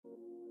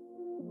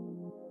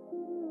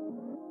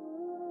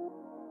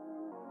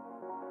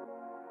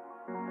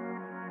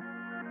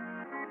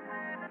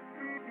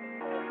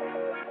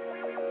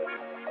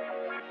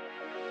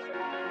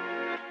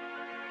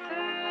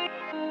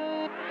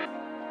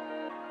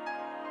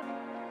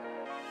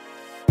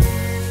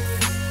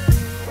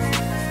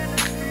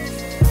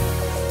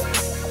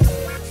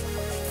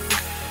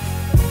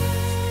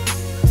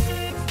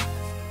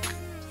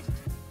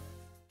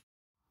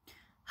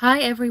Hi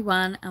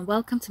everyone, and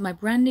welcome to my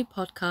brand new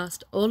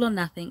podcast, All or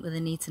Nothing with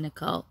Anita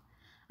Nicole.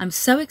 I'm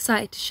so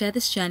excited to share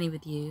this journey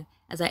with you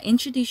as I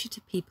introduce you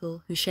to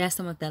people who share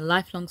some of their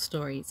lifelong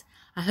stories.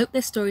 I hope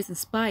their stories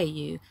inspire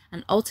you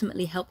and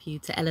ultimately help you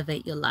to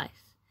elevate your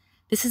life.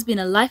 This has been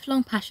a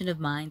lifelong passion of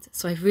mine,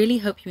 so I really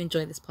hope you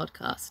enjoy this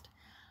podcast.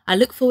 I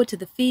look forward to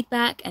the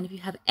feedback, and if you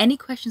have any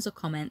questions or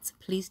comments,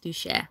 please do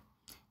share.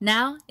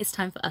 Now it's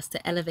time for us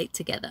to elevate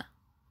together.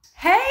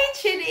 Hey,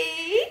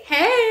 Chidi!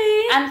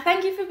 Hey! And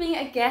thank you for being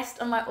a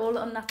guest on my All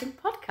or Nothing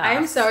podcast. I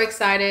am so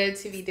excited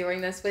to be doing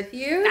this with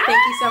you. Thank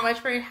you so much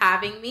for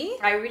having me.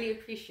 I really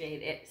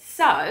appreciate it.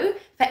 So,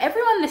 for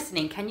everyone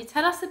listening, can you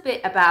tell us a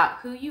bit about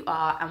who you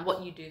are and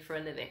what you do for a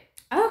living?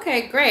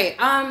 Okay, great.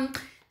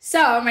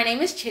 So my name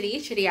is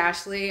Chidi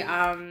Ashley,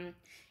 and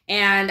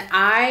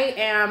I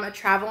am a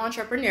travel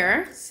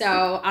entrepreneur.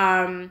 So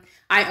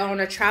I own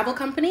a travel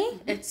company.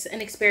 Mm-hmm. It's an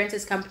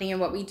experiences company,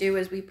 and what we do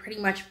is we pretty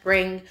much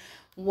bring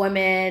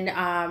women,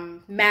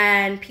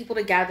 men, people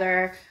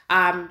together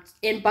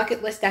in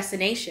bucket list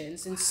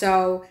destinations. And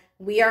so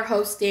we are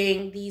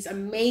hosting these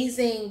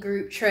amazing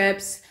group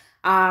trips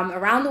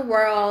around the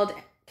world,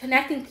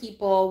 connecting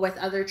people with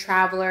other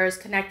travelers,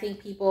 connecting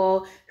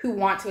people who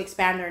want to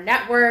expand their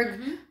network.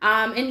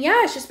 Mm-hmm. And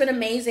yeah, it's just been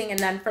amazing. And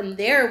then from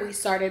there, we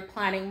started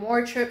planning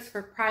more trips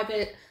for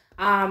private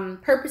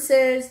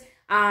purposes.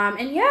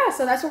 And yeah,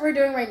 so that's what we're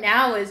doing right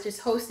now, is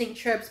just hosting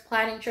trips,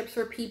 planning trips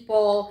for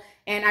people.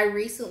 And I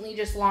recently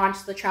just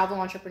launched the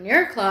Travel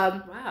Entrepreneur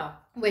Club. Wow.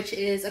 Which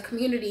is a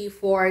community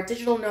for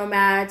digital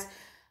nomads,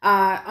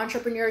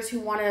 entrepreneurs who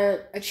want to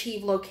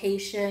achieve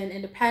location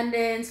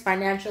independence,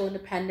 financial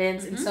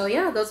independence. Mm-hmm. And so,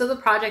 yeah, those are the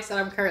projects that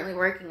I'm currently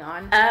working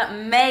on.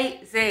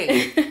 Amazing.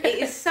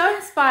 It is so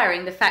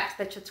inspiring, the fact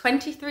that you're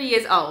 23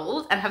 years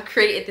old and have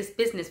created this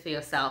business for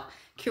yourself,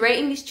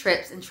 curating these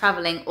trips and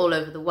traveling all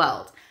over the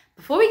world.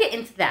 Before we get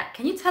into that,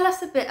 can you tell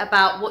us a bit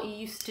about what you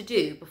used to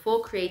do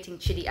before creating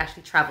Chidi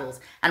Ashley Travels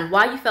and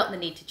why you felt the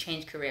need to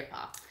change career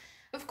path?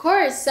 Of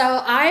course. So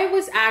I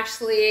was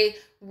actually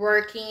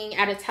working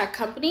at a tech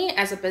company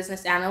as a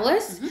business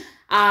analyst.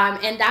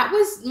 Mm-hmm. And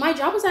my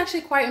job was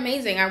actually quite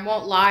amazing. I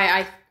won't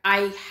lie.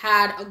 I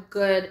had a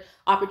good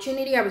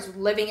opportunity. I was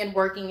living and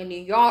working in New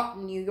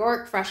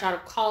York, fresh out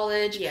of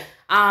college. Yeah.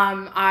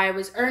 I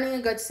was earning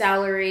a good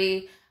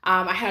salary.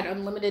 I had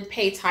unlimited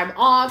pay time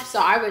off, so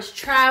I was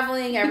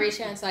traveling every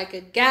chance I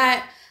could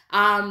get.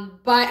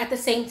 But at the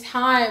same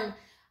time,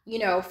 you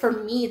know, for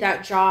me,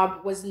 that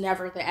job was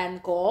never the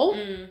end goal.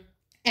 Mm.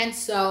 And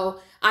so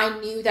I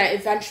knew that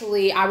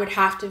eventually I would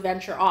have to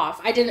venture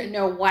off. I didn't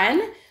know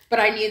when,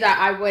 but I knew that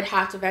I would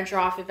have to venture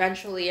off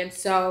eventually. And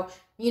so,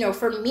 you know,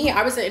 for me,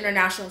 I was an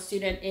international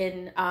student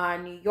in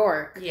New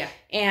York. Yeah.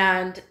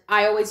 And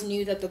I always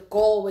knew that the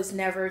goal was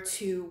never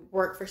to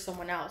work for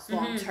someone else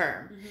long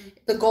term. Mm-hmm.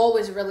 The goal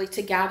was really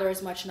to gather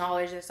as much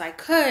knowledge as I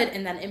could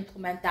and then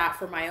implement that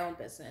for my own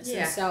business. Yeah.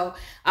 And so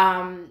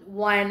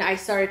when I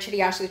started Chidi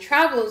Ashley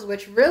Travels,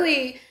 which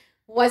really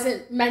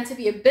wasn't meant to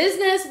be a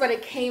business, but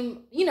it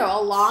came, you know,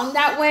 along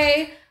that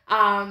way.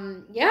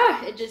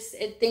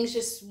 Things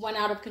just went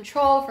out of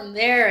control from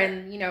there.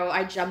 And, you know,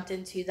 I jumped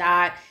into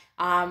that.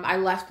 I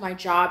left my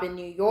job in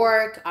New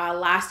York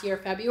last year,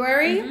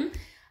 February. Mm-hmm.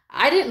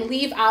 I didn't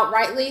leave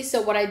outrightly.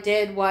 So what I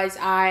did was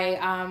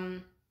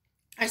I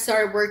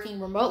started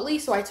working remotely.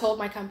 So I told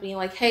my company,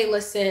 like, hey,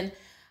 listen,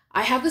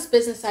 I have this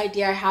business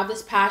idea. I have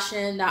this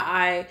passion that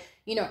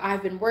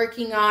I've been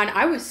working on.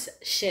 I was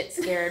shit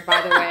scared, by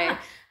the way.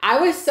 I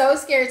was so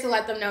scared to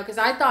let them know because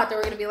I thought they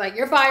were going to be like,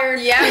 you're fired.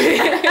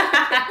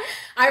 Yeah.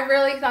 I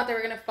really thought they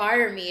were going to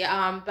fire me.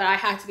 But I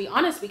had to be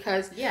honest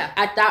because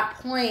at that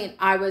point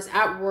I was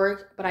at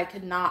work, but I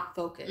could not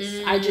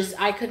focus.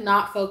 I could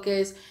not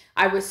focus.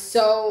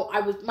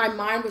 My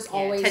mind was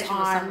always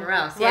on somewhere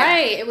else. Yeah.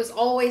 Right. It was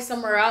always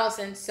somewhere else.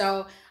 And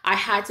so I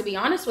had to be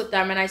honest with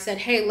them. And I said,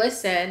 hey,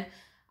 listen,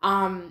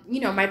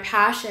 my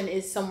passion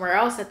is somewhere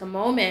else at the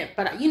moment,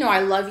 but I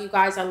love you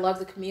guys. I love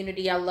the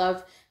community. I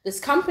love this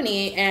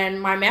company.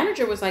 And my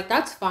manager was like,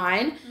 that's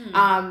fine.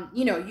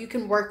 You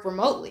can work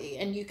remotely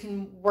and you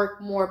can work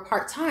more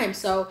part-time.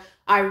 So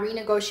I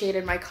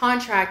renegotiated my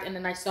contract and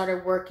then I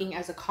started working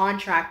as a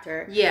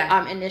contractor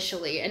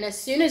initially. And as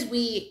soon as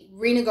we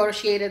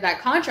renegotiated that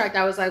contract,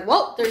 I was like,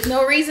 well, there's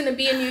no reason to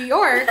be in New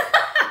York.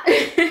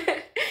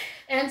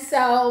 And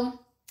so,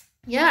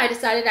 I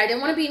decided I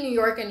didn't want to be in New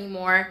York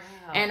anymore.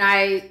 Wow.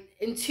 And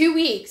in 2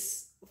 weeks,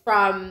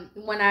 from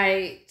when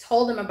I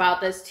told them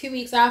about this, 2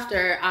 weeks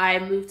after, I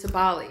moved to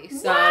Bali.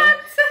 So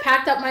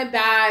packed up my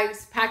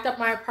bags, packed up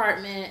my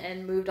apartment,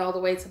 and moved all the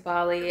way to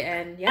Bali.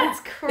 And That's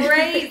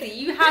crazy.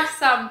 You have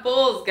some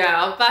balls,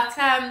 girl. But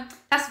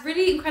that's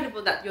really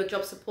incredible that your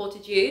job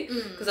supported you.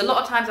 Because a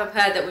lot of times I've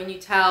heard that when you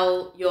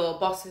tell your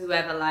boss or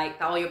whoever, like,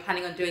 oh, you're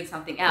planning on doing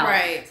something else.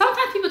 Right.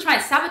 Sometimes people try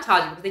and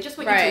sabotage you because they just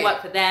want you to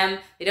work for them.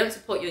 They don't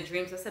support your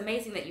dreams. So it's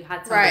amazing that you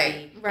had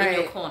somebody in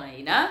your corner,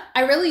 you know?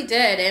 I really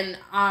did. And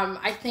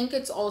I think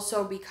it's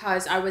also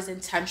because I was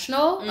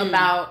intentional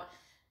about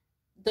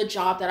the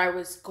job that I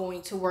was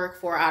going to work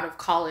for out of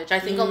college. I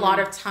think a lot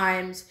of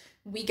times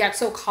we get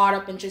so caught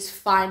up in just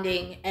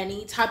finding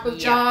any type of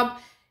job.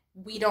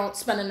 We don't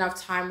spend enough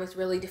time with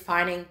really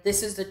defining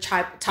this is the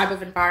type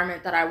of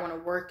environment that I want to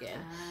work in.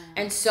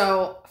 And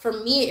so for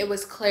me, it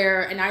was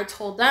clear. And I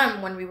told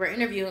them when we were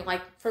interviewing,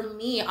 like, for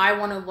me, I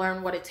want to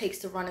learn what it takes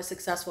to run a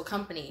successful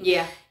company.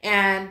 Yeah.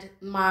 And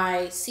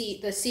the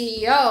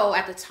CEO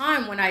at the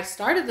time when I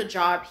started the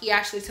job, he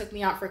actually took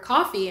me out for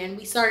coffee and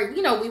we started,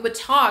 we would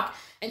talk.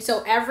 And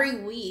so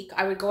every week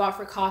I would go out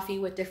for coffee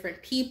with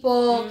different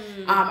people.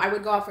 I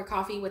would go out for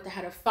coffee with the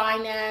head of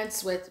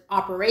finance, with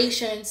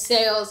operations,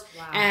 sales,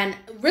 and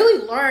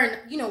really learn,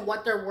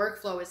 what their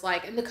workflow is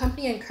like. And the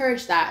company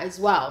encouraged that as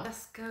well.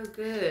 That's so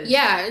good.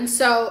 Yeah.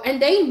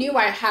 And they knew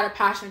I had a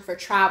passion for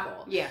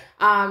travel. Yeah.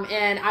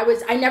 And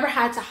I never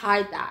had to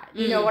hide that.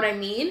 You know what I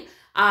mean?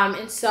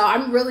 And so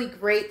I'm really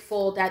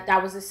grateful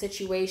that was a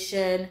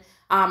situation.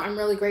 I'm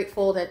really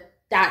grateful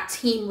that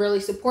team really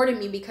supported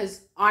me,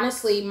 because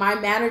honestly, my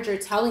manager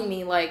telling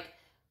me, like,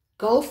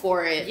 go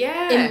for it.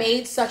 Yeah. It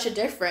made such a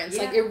difference.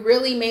 Yeah. Like, it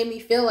really made me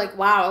feel like,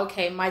 wow,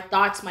 okay, my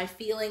thoughts, my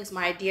feelings,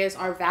 my ideas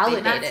are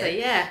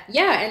validated.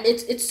 Yeah. And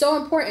it's so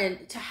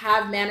important to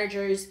have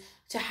managers,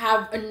 to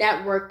have a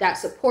network that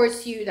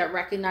supports you, that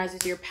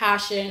recognizes your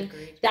passion.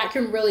 Agreed. That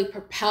can really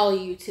propel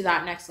you to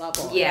that next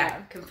level.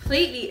 Yeah.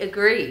 Completely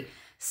agree.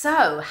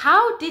 So,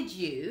 how did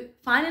you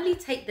finally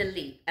take the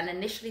leap and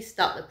initially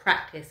start the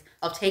practice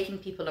of taking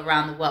people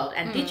around the world?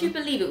 And did you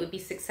believe it would be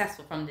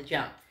successful from the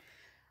jump?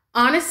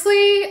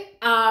 Honestly,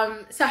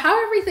 so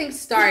how everything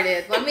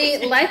started,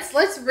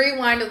 let's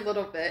rewind a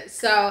little bit.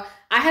 So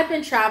I had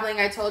been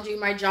traveling. I told you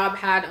my job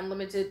had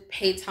unlimited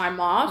paid time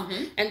off.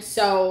 And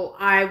so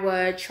I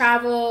would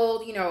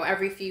travel,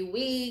 every few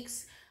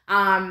weeks.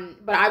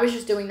 But I was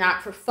just doing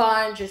that for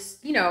fun,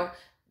 just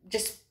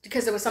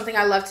because it was something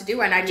I loved to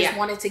do and I just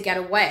wanted to get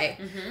away.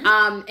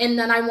 And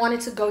then I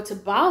wanted to go to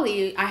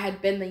Bali. I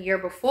had been the year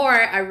before.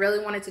 I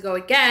really wanted to go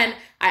again.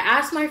 I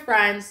asked my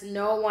friends.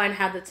 No one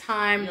had the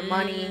time, the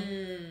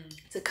money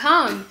to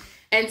come.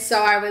 And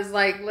so I was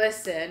like,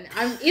 listen,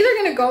 I'm either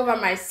going to go by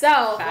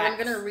myself or I'm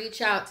going to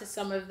reach out to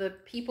some of the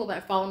people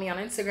that follow me on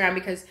Instagram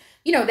because,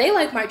 they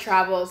like my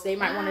travels. They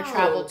might want to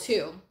travel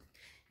too.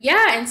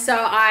 Yeah, and so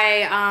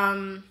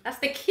that's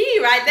the key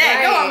right there.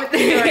 Right. Go on with the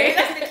story.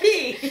 That's the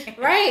key.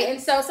 Right, and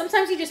so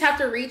sometimes you just have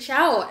to reach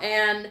out,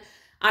 and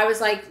I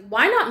was like,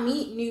 why not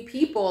meet new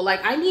people?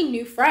 Like, I need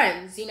new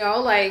friends,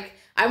 like,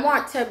 I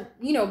want to,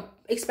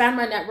 expand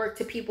my network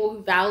to people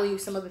who value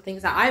some of the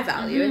things that I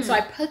value. And so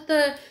I put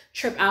the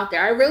trip out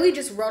there. I really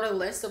just wrote a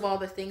list of all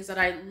the things that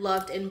I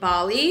loved in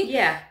Bali.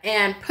 Yeah.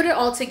 And put it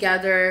all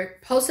together,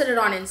 posted it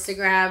on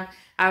Instagram.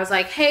 I was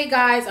like, hey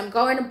guys, I'm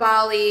going to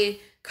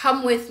Bali.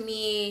 Come with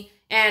me.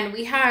 And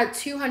we had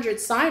 200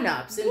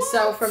 signups. And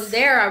so from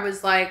there, I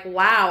was like,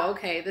 wow,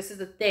 okay, this is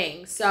a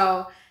thing.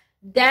 So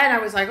then I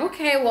was like,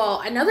 okay,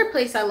 well, another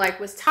place I liked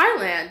was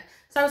Thailand.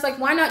 So I was like,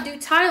 why not do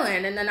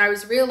Thailand? And then I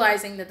was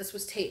realizing that this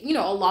was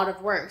a lot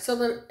of work. So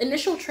the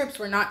initial trips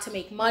were not to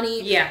make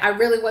money. Yeah. I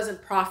really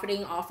wasn't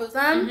profiting off of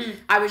them.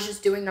 I was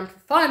just doing them for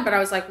fun. But I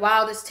was like,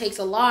 wow, this takes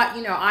a lot.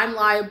 I'm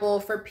liable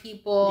for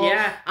people.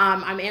 Yeah.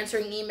 I'm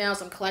answering emails.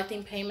 I'm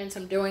collecting payments.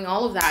 I'm doing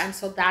all of that. And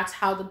so that's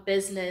how the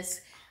business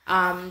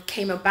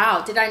came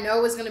about. Did I know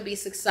it was going to be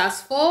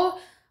successful?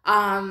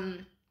 I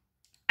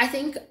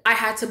think I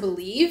had to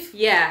believe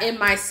in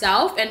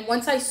myself. And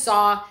once I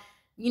saw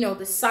the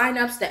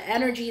signups, the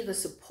energy, the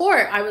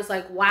support, I was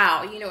like,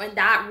 wow, and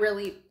that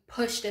really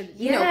pushed and,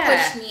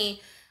 pushed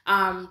me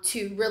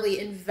to really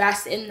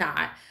invest in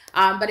that.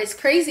 But it's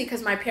crazy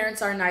because my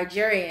parents are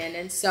Nigerian.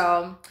 And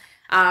so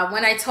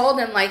when I told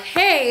them like,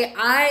 hey,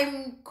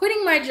 I'm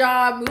quitting my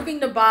job, moving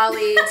to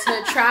Bali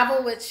to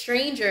travel with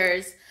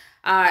strangers,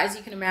 as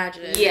you can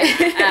imagine. Yeah.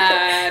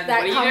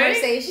 That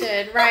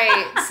conversation,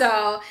 right.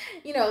 So,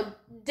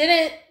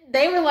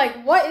 they were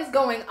like, what is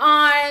going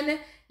on?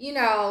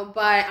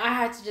 But I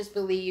had to just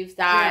believe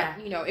that,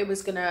 it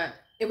was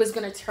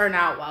gonna turn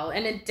out well,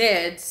 and it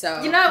did. So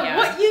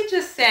what you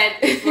just said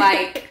is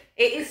like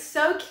it is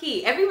so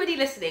key. Everybody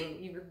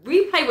listening, you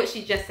replay what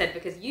she just said,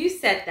 because you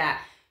said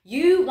that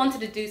you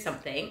wanted to do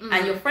something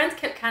and your friends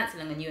kept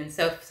canceling on you and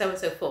so and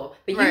so forth,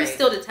 but you were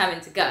still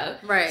determined to go.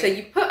 Right. So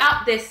you put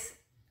out this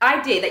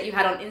idea that you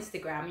had on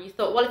Instagram and you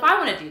thought, well, if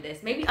I want to do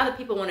this, maybe other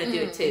people want to do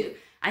it too.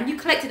 And you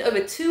collected over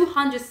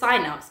 200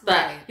 signups,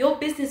 but your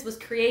business was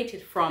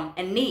created from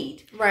a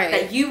need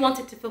that you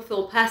wanted to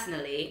fulfill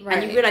personally.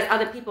 And you realized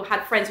other people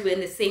had friends who were in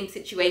the same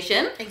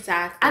situation.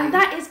 Exactly. And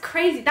that is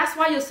crazy. That's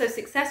why you're so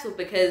successful,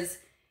 because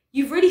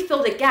you've really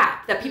filled a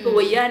gap that people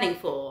were yearning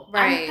for.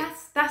 Right. And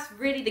that's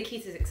really the key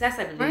to success,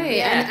 I believe. Right.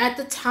 Yeah. And at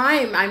the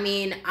time, I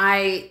mean,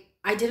 I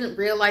didn't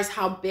realize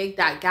how big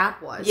that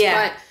gap was.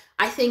 Yeah. But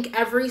I think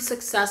every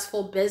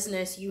successful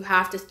business, you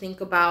have to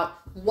think about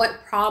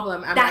what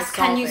problem am I solving?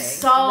 Can you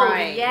solve?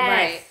 Right,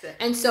 yes. Right.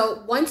 And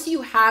so once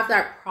you have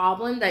that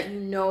problem that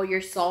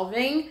you're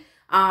solving,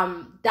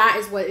 that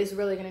is what is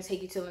really going to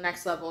take you to the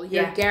next level.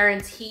 You're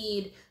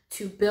guaranteed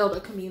to build a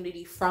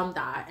community from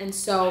that. And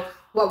so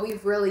what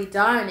we've really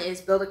done is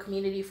build a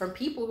community from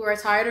people who are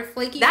tired of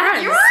flaky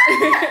friends.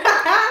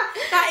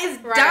 That is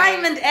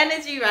diamond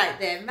energy right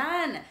there,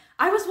 man.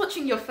 I was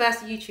watching your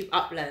first YouTube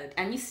upload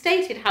and you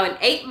stated how in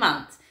 8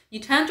 months you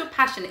turned your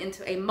passion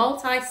into a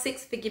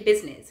multi-six-figure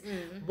business.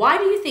 Why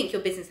do you think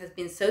your business has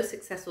been so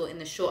successful in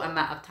the short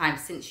amount of time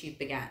since you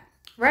began?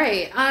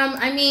 Right.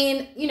 I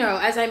mean, you know,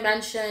 as I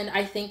mentioned,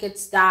 I think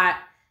it's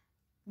that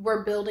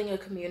we're building a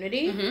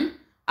community.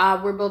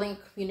 We're building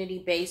a community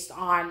based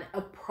on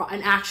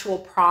an actual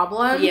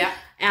problem. Yeah.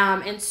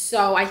 And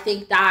so I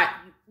think that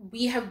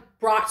we have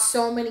brought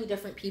so many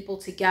different people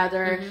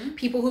together,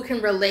 people who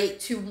can relate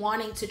to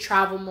wanting to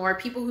travel more,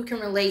 people who can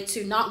relate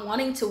to not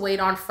wanting to wait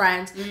on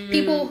friends,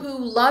 people who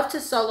love to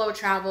solo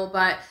travel,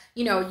 but,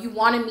 you know, you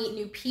want to meet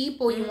new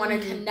people, you want to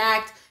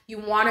connect, you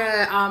want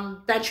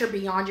to venture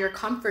beyond your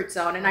comfort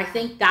zone. And I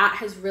think that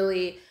has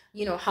really,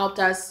 you know, helped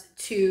us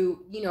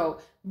to, you know,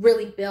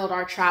 really build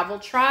our travel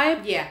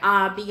tribe.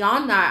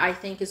 Beyond that, I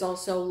think is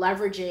also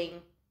leveraging,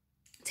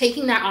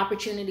 taking that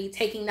opportunity,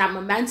 taking that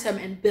momentum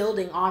and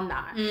building on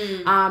that.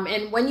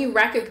 And when you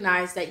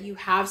recognize that you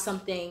have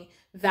something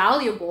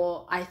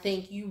valuable, I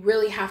think you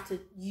really have to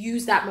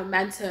use that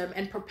momentum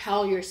and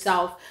propel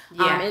yourself.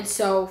 And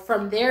so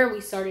from there, we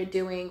started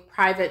doing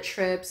private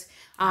trips.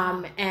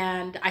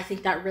 And I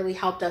think that really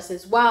helped us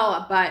as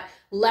well. But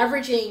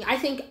leveraging, I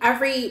think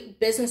every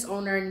business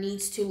owner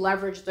needs to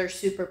leverage their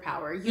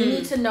superpower. You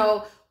need to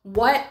know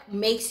what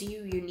makes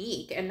you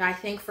unique. And I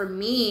think for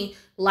me,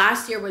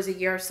 last year was a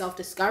year of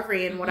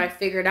self-discovery. And what I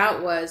figured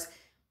out was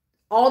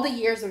all the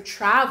years of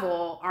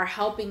travel are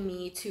helping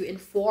me to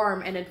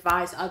inform and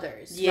advise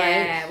others.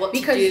 Right? What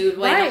to do,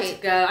 where not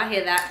to go. I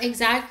hear that.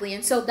 Exactly.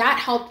 And so that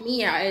helped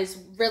me is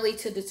really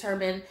to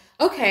determine,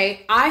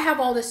 okay, I have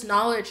all this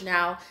knowledge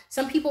now.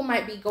 Some people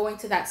might be going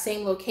to that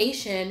same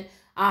location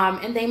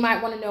and they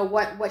might want to know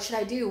what should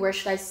I do? Where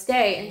should I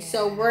stay? And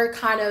so we're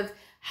kind of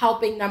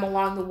helping them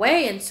along the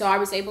way. And so I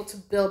was able to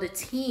build a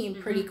team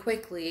pretty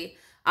quickly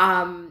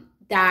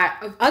that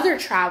of other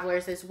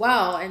travelers as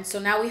well. And so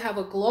now we have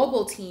a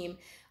global team.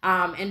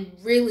 And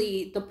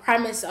really the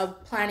premise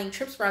of planning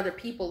trips for other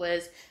people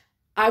is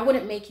I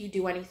wouldn't make you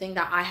do anything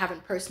that I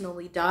haven't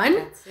personally done.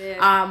 That's it.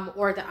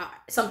 Or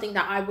something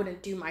that I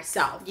wouldn't do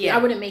myself. Yeah. I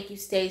wouldn't make you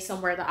stay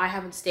somewhere that I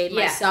haven't stayed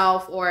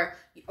myself or,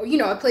 you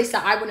know, a place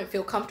that I wouldn't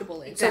feel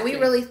comfortable in. Exactly. So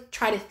we really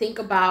try to think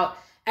about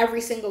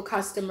every single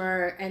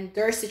customer and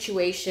their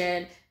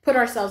situation, put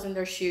ourselves in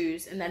their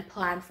shoes, and then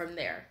plan from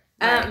there.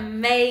 Right?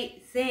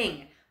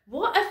 Amazing.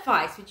 What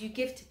advice would you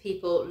give to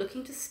people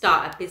looking to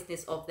start a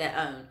business of their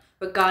own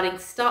regarding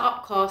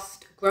startup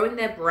cost, growing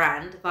their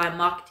brand via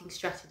marketing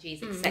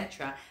strategies,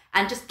 etc.,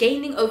 and just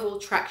gaining overall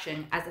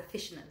traction as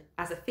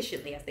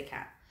efficiently as they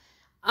can?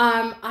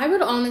 I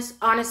would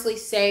honestly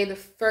say the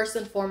first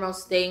and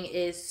foremost thing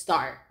is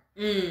start.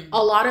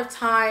 A lot of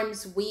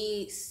times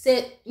we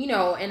sit, you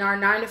know, in our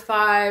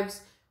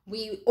 9-to-5s,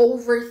 we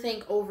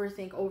overthink,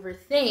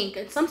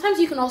 and sometimes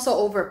you can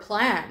also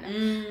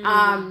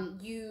overplan.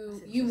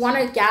 You want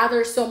to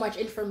gather so much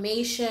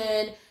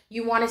information.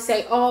 You want to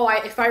say, oh,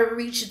 if I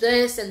reach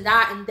this and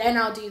that, and then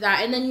I'll do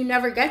that, and then you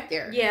never get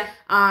there.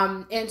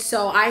 And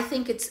so I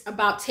think it's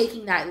about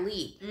taking that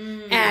leap,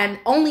 and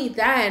only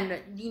then,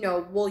 you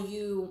know,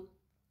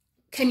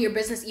 can your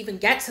business even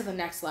get to the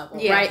next level,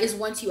 right? Is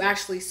once you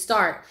actually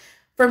start.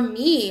 For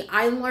me,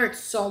 I learned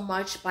so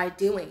much by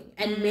doing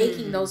and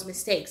making those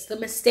mistakes. The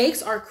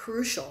mistakes are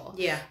crucial.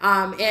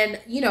 And,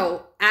 you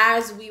know,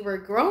 as we were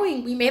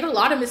growing, we made a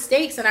lot of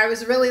mistakes. And I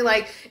was really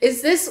like,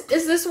 is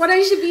this what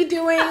I should be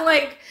doing?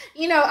 Like,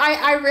 you know,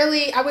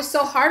 I was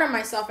so hard on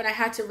myself, and I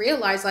had to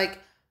realize, like,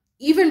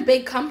 even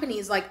big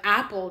companies like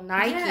Apple,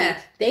 Nike,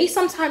 they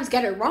sometimes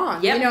get it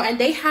wrong, you know, and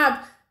they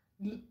have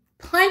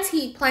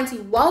plenty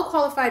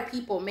well-qualified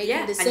people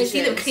making decisions. And you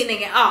see them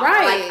cleaning it up,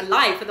 like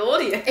live for the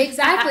audience.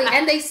 Exactly.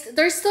 And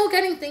they're still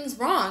getting things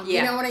wrong.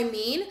 You know what I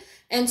mean?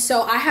 And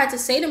so I had to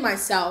say to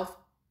myself,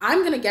 I'm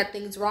going to get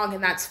things wrong,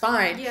 and that's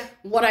fine.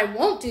 What I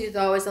won't do,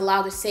 though, is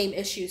allow the same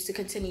issues to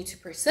continue to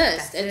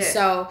persist.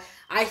 So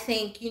I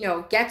think, you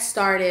know, get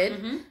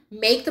started,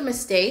 make the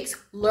mistakes,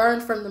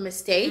 learn from the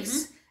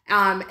mistakes,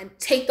 and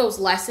take those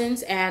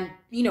lessons and,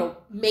 you know,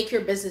 make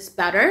your business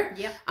better.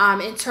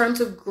 In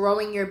terms of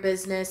growing your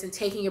business and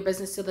taking your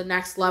business to the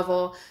next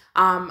level,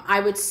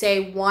 I would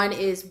say one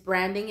is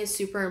branding is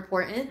super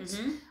important.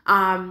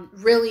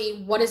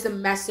 Really, what is the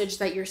message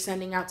that you're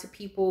sending out to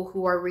people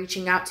who are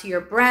reaching out to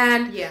your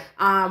brand?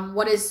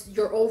 What is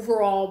your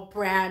overall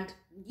brand?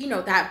 You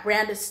know, that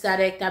brand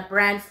aesthetic, that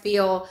brand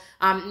feel,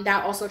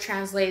 that also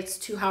translates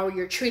to how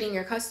you're treating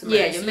your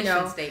customers. Your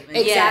mission statement.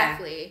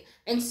 Exactly.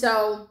 And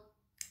so,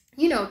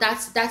 you know,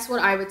 that's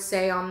what I would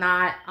say on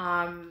that.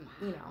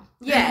 You know.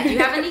 Do you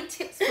have any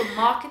tips for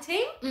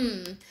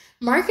marketing?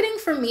 Marketing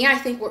for me, I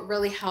think what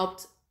really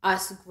helped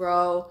us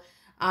grow,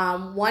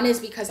 one is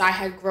because I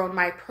had grown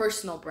my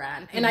personal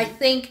brand. And I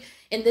think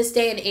in this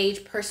day and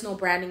age, personal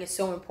branding is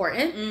so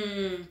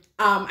important.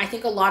 I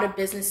think a lot of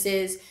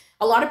businesses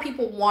a lot of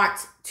people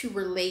want to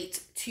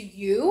relate to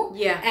you.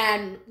 Yeah.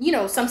 And, you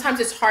know, sometimes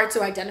it's hard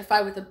to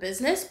identify with a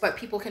business, but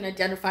people can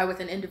identify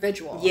with an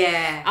individual.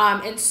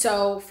 Yeah. And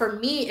so for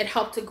me, it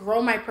helped to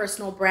grow my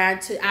personal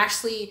brand, to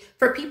actually,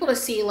 for people to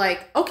see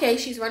like, okay,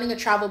 she's running a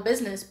travel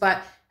business,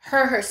 but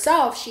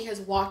herself, she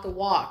has walked the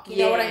walk. You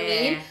know what I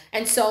mean?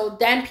 And so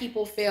then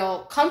people feel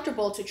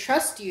comfortable to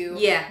trust you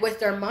with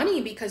their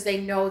money because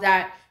they know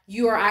that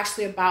you are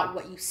actually about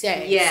what you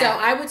say. Yeah. So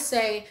I would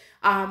say,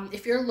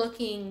 if you're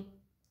looking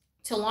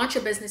to launch a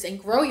business and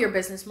grow your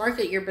business,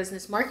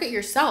 market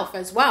yourself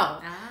as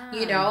well.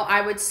 You know,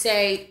 I would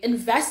say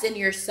invest in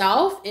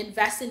yourself,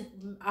 invest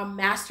in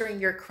mastering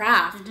your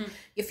craft.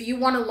 If you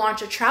want to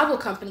launch a travel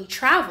company,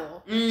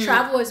 travel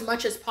as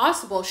much as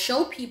possible.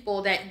 Show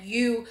people that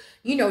you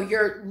know,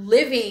 you're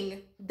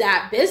living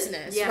that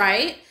business,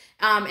 right?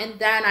 And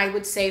then I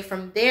would say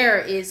from there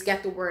is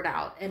get the word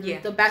out. And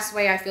the best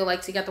way I feel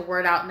like to get the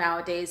word out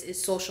nowadays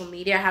is social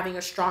media, having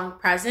a strong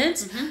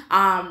presence.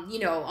 You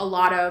know, a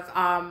lot of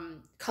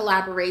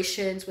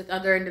collaborations with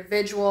other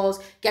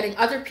individuals, getting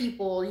other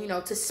people, you know,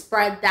 to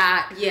spread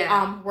that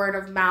word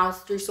of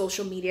mouth through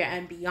social media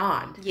and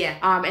beyond.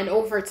 And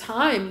over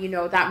time, you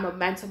know, that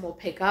momentum will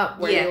pick up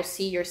where you'll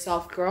see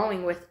yourself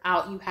growing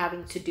without you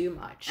having to do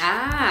much.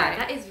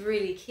 That is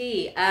really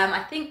key.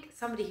 I think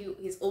somebody who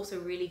is also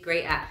really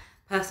great at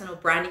personal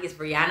branding is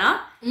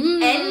Rihanna.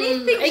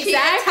 Anything she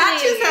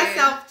attaches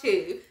herself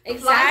to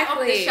flies off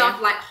the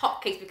shelf like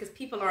hotcakes because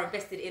people are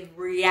invested in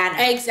Rihanna.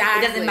 It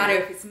doesn't matter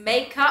if it's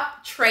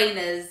makeup,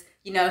 trainers,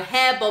 you know,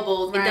 hair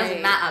bubbles. It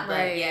doesn't matter.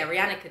 But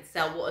Rihanna could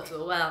sell water to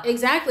a well.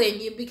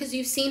 Exactly, and because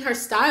you've seen her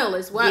style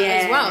as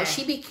well.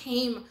 She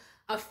became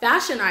a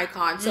fashion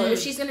icon. So if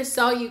she's gonna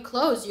sell you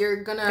clothes,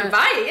 you're gonna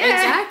buy it.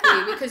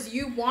 Exactly, because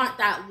you want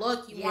that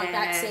look. You want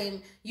that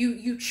same.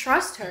 You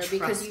trust her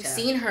because you've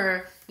seen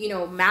her, you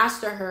know,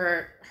 master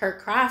her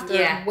craft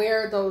and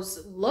wear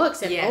those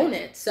looks and own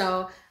it.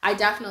 So I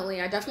definitely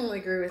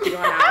agree with you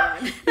on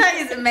that one. That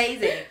is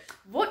amazing.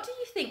 What do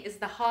you think is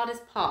the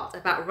hardest part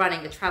about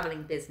running a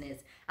traveling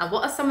business? And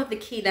what are some of the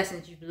key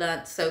lessons you've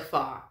learned so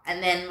far?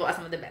 And then what are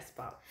some of the best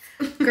parts?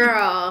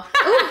 Girl.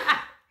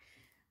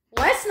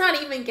 Let's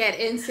not even get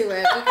into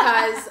it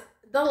because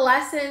the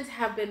lessons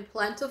have been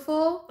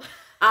plentiful.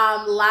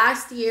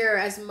 Last year,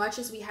 as much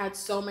as we had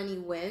so many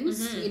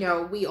wins, you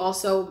know, we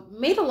also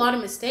made a lot of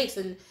mistakes.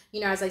 And,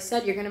 you know, as I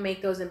said, you're going to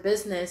make those in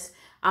business.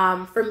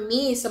 For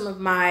me, some of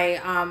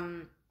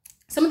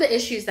the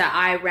issues that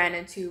I ran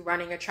into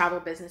running a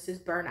travel business is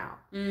burnout.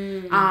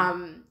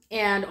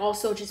 And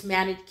also just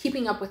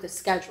keeping up with the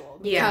schedule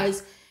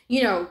because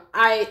you know,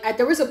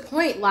 there was a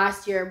point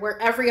last year where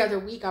every other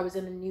week I was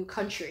in a new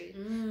country.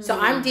 So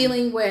I'm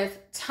dealing with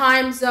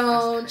time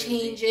zone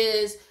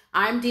changes.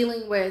 I'm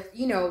dealing with,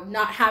 you know,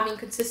 not having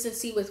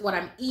consistency with what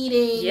I'm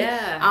eating.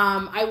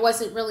 I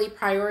wasn't really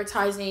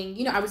prioritizing,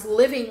 you know, I was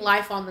living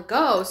life on the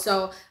go.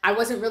 So I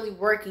wasn't really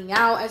working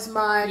out as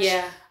much.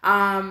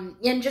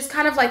 And just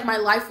kind of like my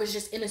life was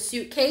just in a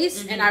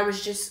suitcase and I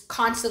was just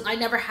I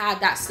never had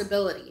that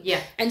stability.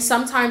 And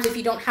sometimes if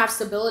you don't have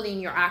stability in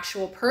your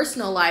actual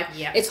personal life,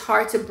 it's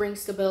hard to bring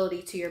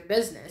stability to your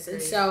business.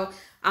 And so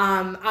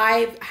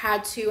I've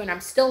had to, and I'm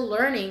still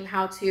learning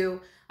how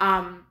to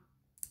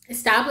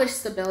establish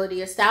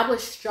stability,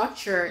 establish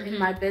structure in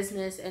my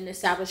business, and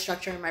establish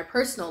structure in my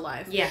personal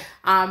life.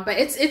 But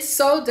it's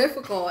so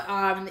difficult.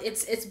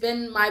 It's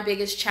been my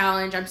biggest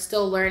challenge. I'm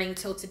still learning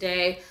till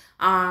today.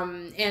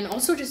 And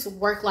also just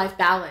work-life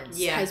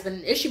balance has been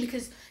an issue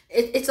because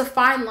it's a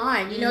fine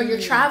line. You know,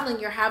 you're traveling,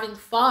 you're having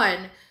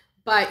fun,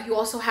 but you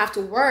also have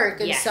to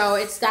work. And so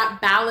it's that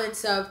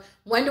balance of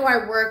when do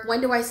I work?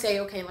 When do I say,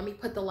 okay, let me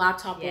put the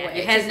laptop away?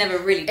 Your head's never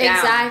really down.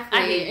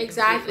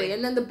 Exactly.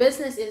 And then the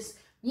business is,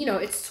 you know,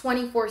 it's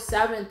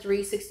 24/7,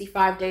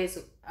 365 days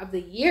of the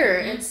year.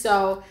 And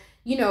so,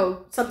 you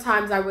know,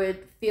 sometimes I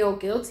would feel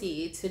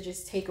guilty to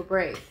just take a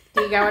break.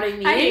 Do you get what I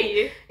mean? I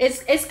hear you.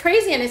 It's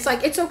crazy. And it's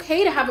like, it's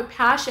okay to have a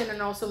passion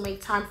and also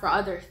make time for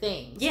other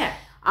things.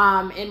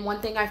 And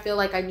one thing I feel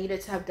like I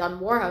needed to have done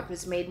more of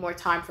is made more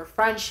time for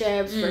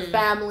friendships, for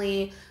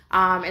family.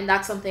 And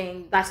that's a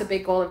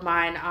big goal of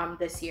mine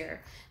this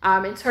year.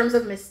 In terms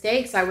of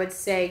mistakes, I would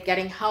say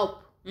getting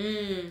help.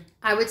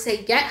 I would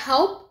say get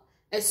help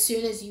as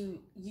soon as you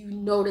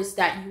notice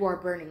that you are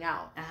burning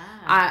out.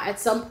 At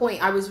some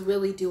point, I was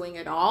really doing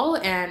it all,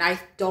 and I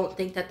don't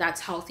think that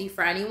that's healthy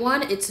for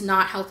anyone. It's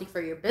not healthy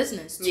for your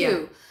business,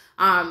 too,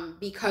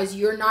 because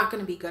you're not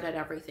going to be good at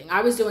everything.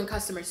 I was doing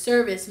customer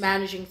service,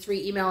 managing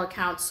 3 email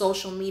accounts,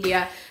 social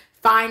media,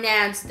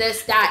 finance,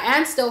 this, that,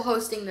 and still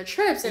hosting the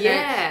trips. And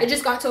it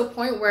just got to a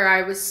point where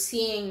I was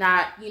seeing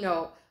that, you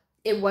know,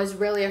 it was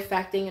really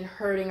affecting and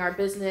hurting our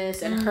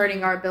business and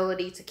hurting our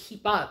ability to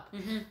keep up.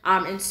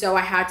 And so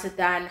I had to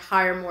then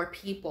hire more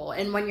people.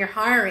 And when you're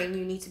hiring,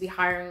 you need to be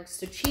hiring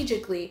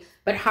strategically,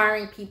 but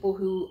hiring people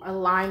who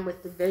align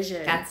with the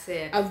vision. That's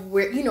it. Of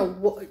where, you know,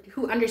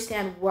 who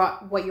understand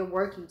what you're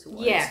working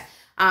towards.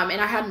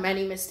 And I had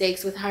many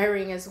mistakes with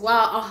hiring as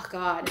well. Oh,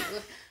 God.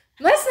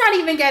 let's not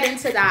even get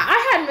into that.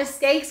 I had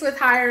mistakes with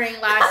hiring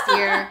last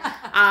year.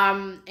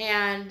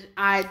 And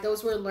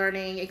those were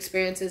learning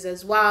experiences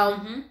as well.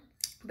 Mm-hmm.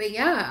 But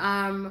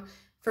yeah,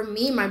 for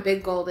me, my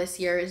big goal this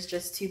year is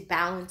just to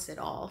balance it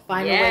all,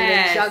 find a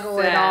way to juggle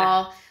it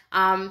all,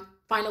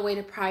 find a way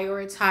to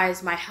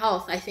prioritize my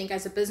health. I think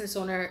as a business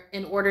owner,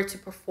 in order to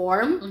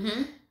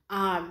perform,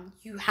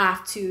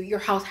 your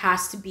health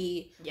has to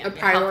be a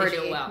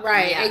priority.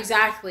 Right,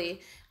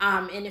 exactly.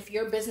 And if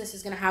your business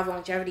is going to have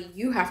longevity,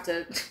 you have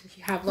to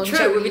have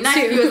longevity. True, it would be nice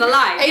if you was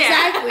alive.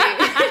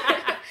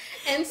 Exactly.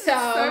 And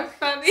so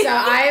funny. So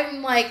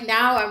I'm like,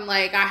 now I'm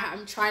like,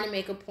 I'm trying to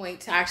make a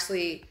point to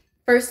actually,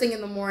 first thing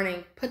in the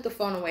morning, put the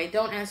phone away.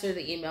 Don't answer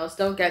the emails.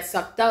 Don't get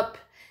sucked up.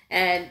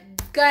 And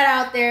get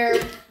out there,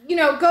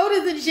 go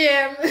to the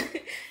gym.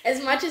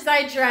 As much as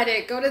I dread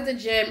it, go to the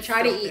gym,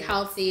 try to eat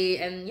healthy.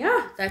 And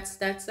yeah, that's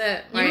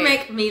it. You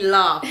make me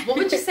laugh. What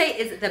would you say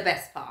is the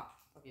best part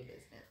of your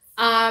business?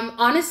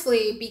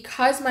 Honestly,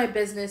 because my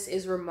business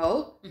is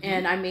remote,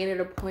 and I made it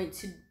a point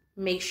to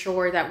make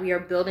sure that we are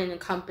building a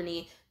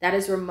company that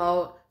is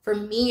remote. For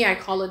me, I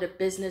call it a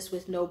business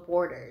with no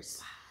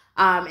borders.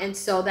 And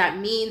so that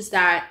means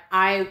that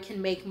I can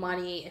make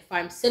money if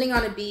I'm sitting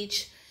on a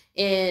beach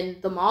in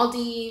the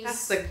Maldives.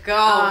 That's the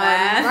goal,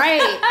 man.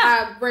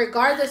 Right.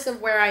 Regardless of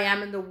where I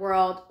am in the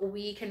world,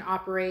 we can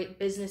operate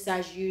business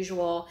as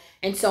usual.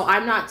 And so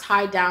I'm not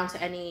tied down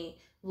to any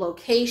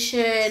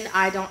location.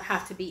 I don't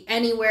have to be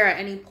anywhere at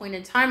any point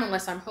in time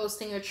unless I'm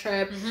hosting a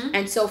trip.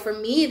 And so for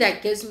me,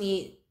 that gives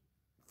me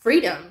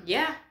freedom.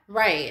 Yeah.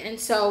 Right. And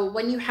so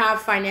when you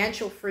have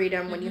financial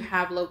freedom, when you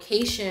have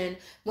location,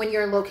 when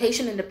you're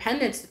location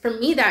independence, for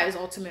me, that is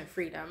ultimate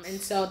freedom.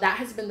 And so that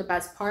has been the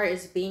best part,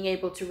 is being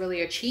able to really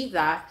achieve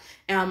that.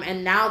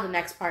 And now the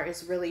next part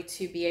is really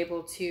to be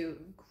able to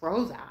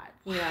grow that,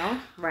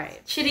 Right.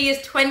 Chidi is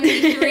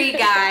 23,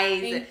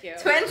 guys. Thank you.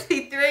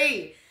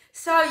 23.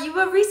 So you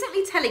were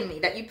recently telling me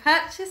that you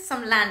purchased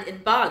some land in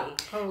Bali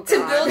to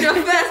build your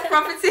first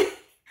property.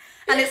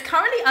 And it's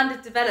currently under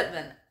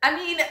development. I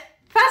mean,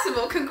 first of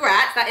all,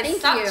 congrats. That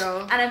is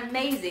an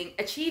amazing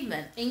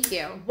achievement. Thank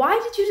you. Why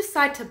did you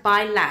decide to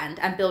buy land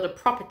and build a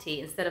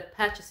property instead of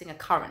purchasing a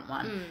current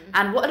one?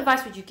 And what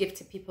advice would you give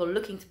to people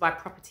looking to buy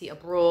property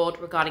abroad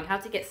regarding how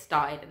to get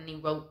started and any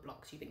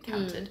roadblocks you've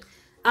encountered?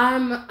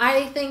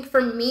 I think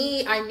for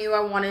me, I knew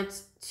I wanted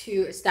to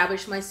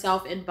establish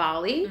myself in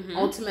Bali.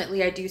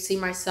 Ultimately, I do see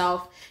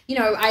myself,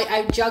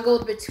 I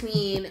juggled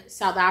between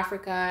South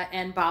Africa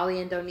and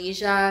Bali,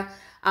 Indonesia.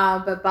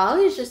 But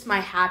Bali is just my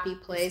happy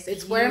place.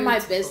 It's where my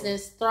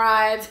business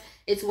thrives.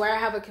 It's where I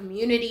have a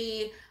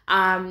community.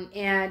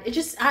 And it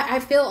just, I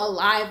feel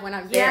alive when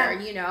I'm there,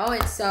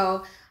 And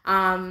so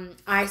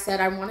I said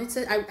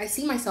I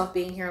see myself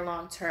being here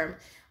long term.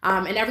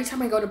 And every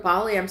time I go to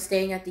Bali, I'm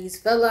staying at these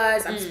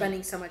villas. I'm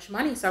spending so much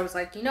money. So I was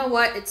like, you know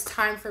what? It's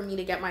time for me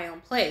to get my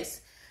own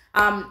place.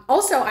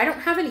 Also, I don't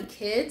have any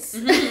kids.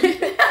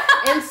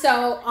 And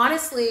so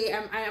honestly,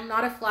 I'm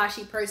not a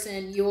flashy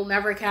person. You will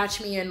never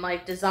catch me in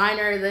like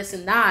designer, this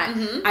and that.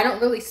 I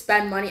don't really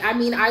spend money. I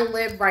mean, I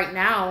live right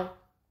now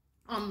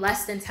on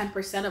less than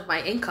 10% of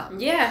my income.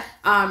 Yeah.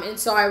 And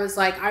so I was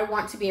like, I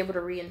want to be able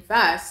to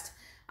reinvest.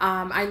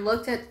 I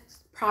looked at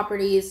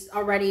properties,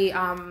 already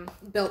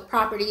built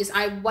properties.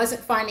 I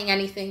wasn't finding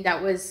anything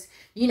that was,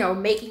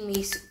 making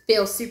me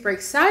feel super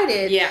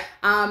excited. Yeah.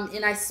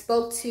 And I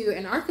spoke to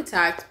an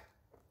architect,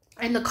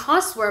 and the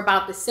costs were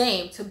about the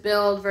same to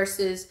build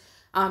versus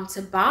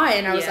to buy.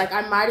 And I was like,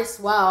 I might as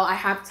well, I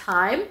have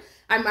time.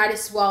 I might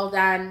as well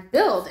then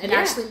build and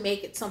actually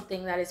make it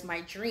something that is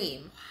my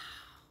dream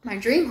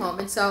home.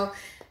 And so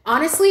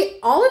honestly,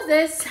 all of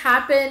this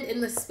happened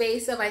in the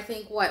space of, I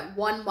think,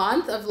 1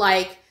 month of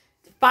like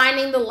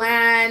finding the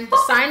land,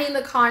 signing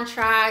the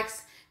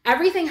contracts.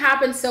 Everything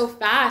happened so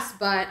fast,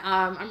 but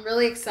I'm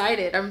really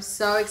excited. I'm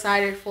so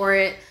excited for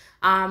it.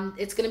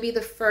 It's going to be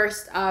the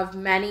first of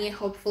many,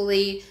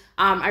 hopefully.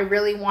 I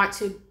really want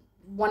to,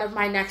 one of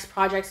my next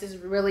projects is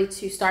really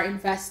to start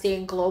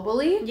investing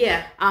globally.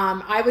 Yeah.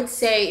 I would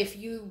say if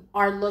you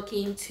are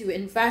looking to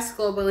invest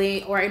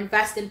globally or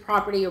invest in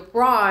property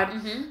abroad,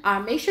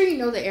 make sure you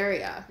know the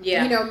area.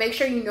 Yeah. Make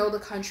sure you know the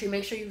country.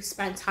 Make sure you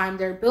spend time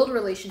there. Build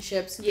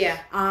relationships. Yeah.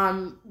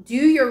 Do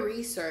your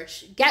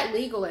research. Get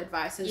legal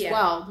advice as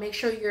well. Make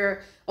sure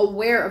you're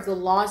aware of the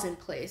laws in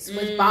place.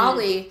 With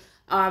Bali,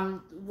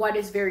 what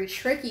is very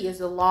tricky is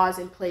the laws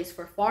in place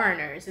for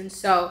foreigners. And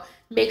so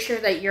make sure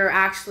that you're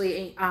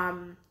actually,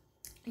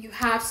 you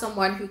have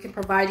someone who can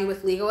provide you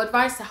with legal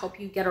advice to help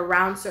you get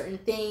around certain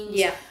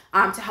things,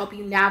 to help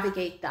you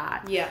navigate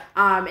that. Yeah.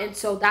 And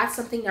so that's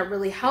something that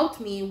really helped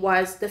me,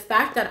 was the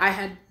fact that I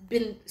had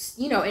been,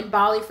 in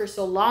Bali for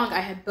so long.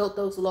 I had built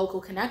those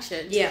local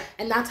connections. Yeah.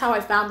 And that's how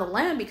I found the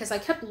land, because I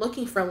kept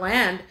looking for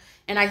land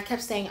and I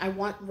kept saying, I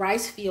want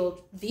rice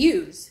field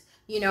views.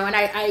 And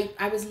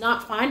I was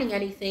not finding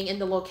anything in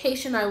the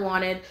location I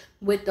wanted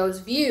with those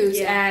views.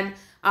 And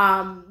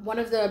one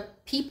of the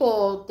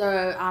people,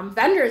 the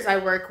vendors I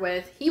work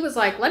with, he was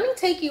like, let me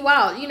take you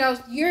out.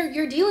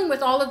 You're dealing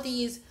with all of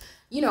these,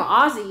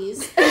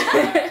 Aussies.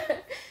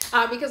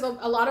 because a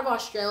lot of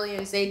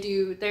Australians,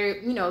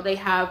 they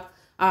have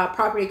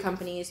property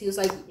companies. He was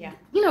like,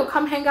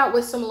 come hang out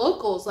with some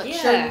locals, like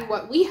show you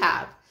what we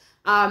have.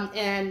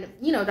 And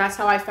that's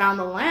how I found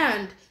the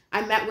land.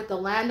 I met with the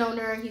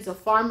landowner. He's a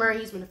farmer.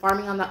 He's been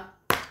farming on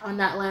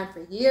that land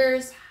for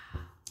years.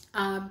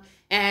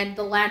 And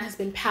the land has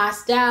been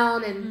passed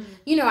down. And,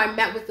 I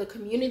met with the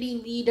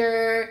community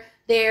leader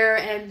there,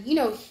 and,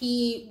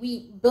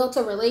 we built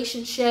a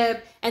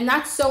relationship. And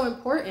that's so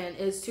important,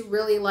 is to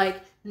really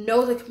like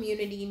know the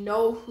community,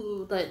 know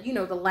who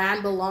the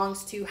land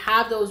belongs to,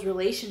 have those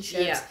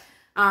relationships.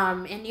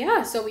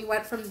 So we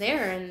went from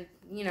there, and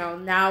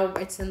now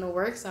it's in the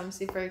works. I'm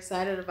super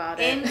excited about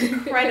it.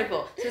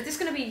 Incredible. So is this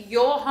going to be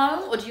your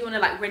home, or do you want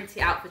to like rent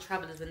it out for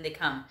travelers when they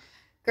come?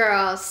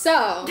 Girl,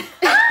 so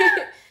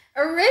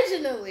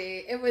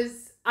originally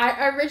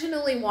I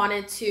originally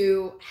wanted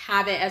to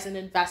have it as an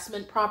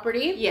investment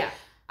property. Yeah.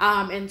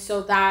 And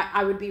so that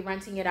I would be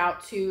renting it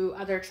out to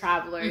other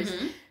travelers.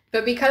 Mm-hmm.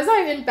 But because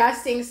I'm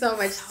investing so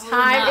much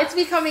time, it's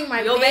becoming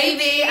my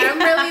baby. I'm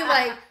really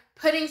like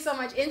putting so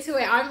much into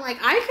it. I'm like,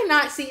 I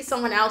cannot see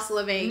someone else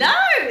living in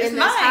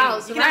this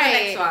house. You can have the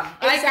next one.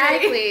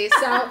 Exactly.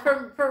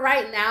 So for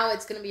right now,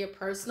 it's going to be a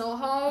personal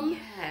home.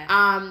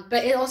 Yeah.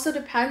 But it also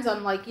depends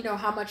on like,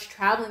 how much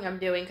traveling I'm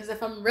doing. Because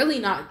if I'm really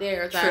not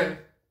there, then... True.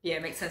 Yeah,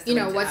 it makes sense.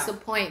 What's the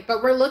point?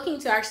 But we're looking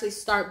to actually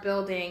start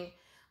building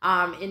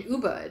in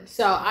Ubud.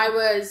 So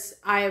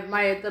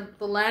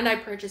the land I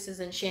purchased is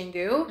in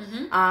Canggu.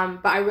 Mm-hmm.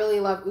 But I really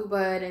love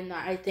Ubud, and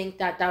I think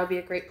that would be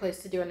a great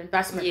place to do an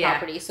investment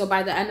property. So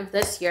by the end of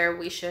this year,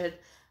 we should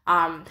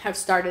have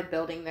started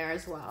building there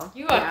as well.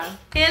 You are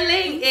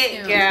killing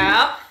it,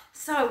 girl.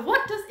 So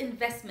what does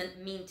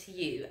investment mean to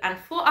you? And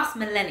for us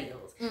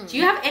millennials, do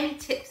you have any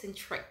tips and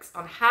tricks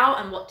on how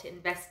and what to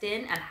invest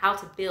in, and how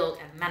to build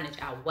and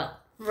manage our wealth?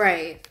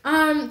 Right.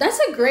 That's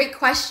a great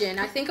question.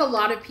 I think a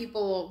lot of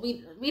people,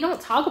 we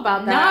don't talk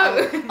about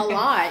that a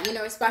lot,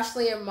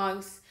 especially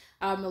amongst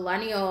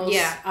millennials.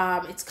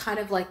 Yeah. It's kind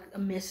of like a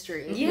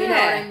mystery. Yeah. You know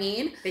what I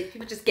mean?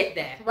 People just get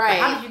there. Right.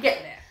 But how did you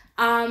get there?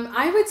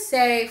 I would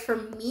say for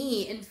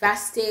me,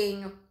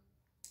 investing,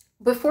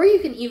 before you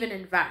can even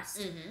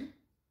invest,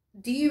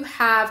 do you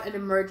have an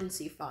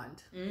emergency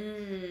fund?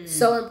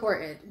 So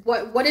important.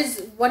 What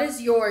is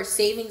your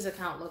savings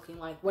account looking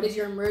like? What is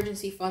your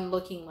emergency fund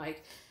looking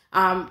like?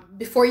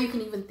 Before you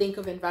can even think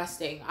of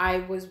investing,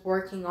 I was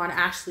working on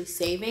actually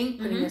saving,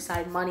 putting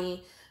aside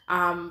money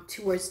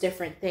towards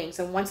different things.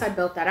 And once I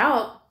built that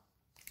out,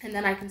 and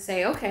then I can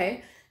say,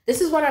 okay,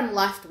 this is what I'm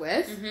left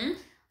with.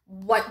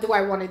 What do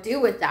I want to do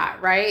with that,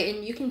 right?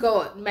 And you can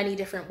go many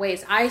different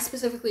ways. I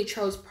specifically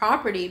chose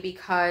property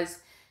because,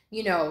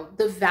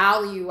 the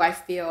value I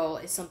feel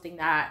is something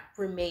that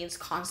remains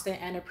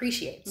constant and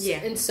appreciates.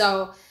 Yeah. And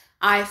so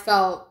I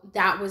felt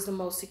that was the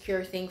most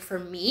secure thing for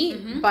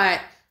me.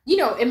 But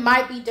it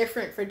might be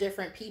different for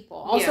different people.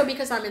 Also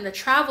because I'm in the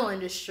travel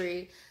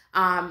industry,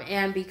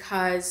 and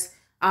because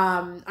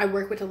I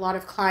work with a lot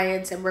of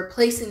clients, and we're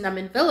placing them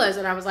in villas,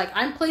 and I was like,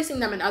 I'm placing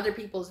them in other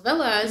people's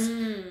villas.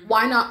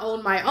 Why not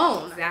own my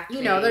own?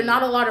 Exactly. There are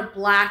not a lot of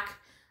Black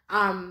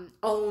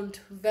owned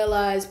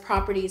villas,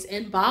 properties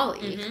in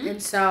Bali.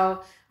 And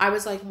so I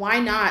was like, why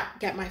not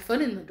get my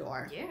foot in the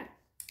door? Yeah.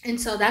 And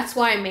so that's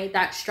why I made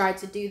that stride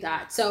to do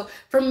that. So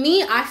for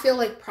me, I feel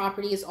like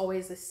property is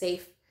always a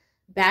safe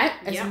bet,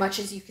 as much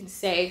as you can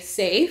say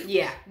safe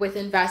with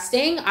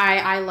investing.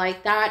 I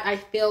like that. I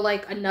feel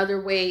like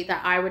another way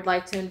that I would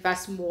like to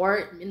invest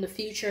more in the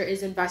future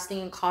is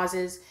investing in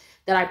causes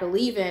that I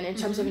believe in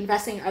terms of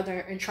investing in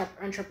other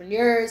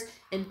entrepreneurs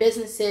and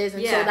businesses.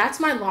 And so that's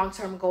my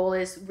long-term goal,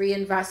 is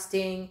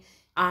reinvesting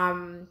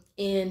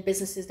in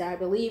businesses that I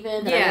believe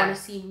in, that I want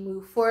to see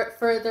move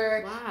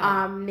further.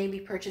 Wow. Maybe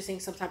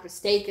purchasing some type of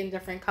stake in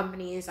different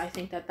companies. I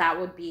think that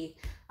would be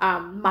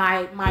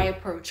my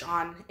approach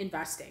on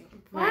investing.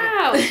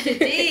 Wow,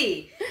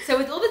 Chidi. So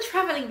with all the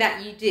traveling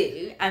that you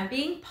do and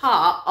being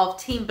part of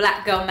Team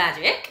Black Girl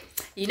Magic,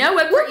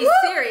 we're pretty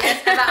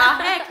serious about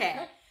our hair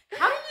care.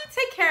 How do you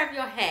take care of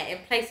your hair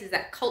in places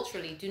that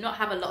culturally do not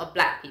have a lot of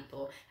Black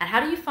people? And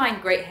how do you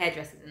find great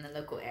hairdressers in the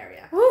local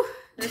area? Whew,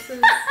 this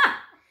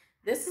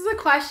is a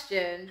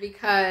question,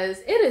 because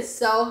it is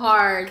so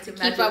hard to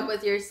keep up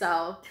with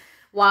yourself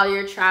while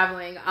you're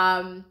traveling.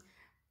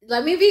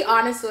 Let me be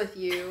honest with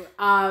you.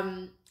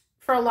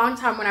 For a long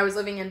time when I was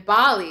living in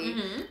Bali,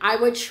 I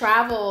would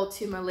travel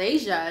to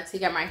Malaysia to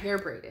get my hair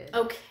braided.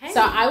 Okay.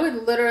 So I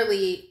would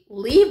literally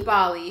leave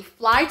Bali,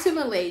 fly to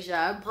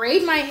Malaysia,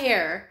 braid my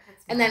hair,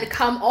 and then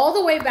come all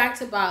the way back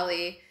to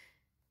Bali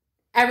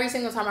every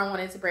single time I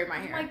wanted to braid my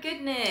hair. Oh my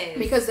goodness.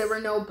 Because there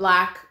were no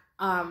Black,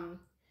 I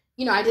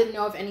didn't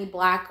know of any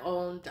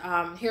Black-owned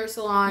hair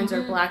salons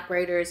or Black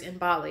braiders in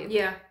Bali.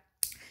 Yeah.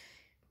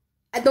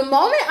 At the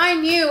moment I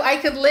knew I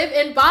could live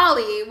in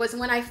Bali was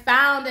when I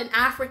found an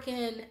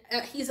African,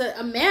 he's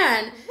a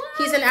man,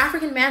 he's an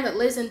African man that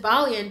lives in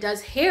Bali and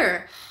does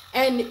hair.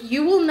 And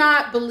you will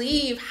not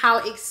believe how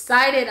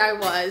excited I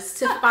was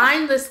to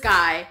find this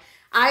guy.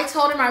 I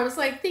told him, I was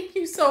like, thank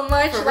you so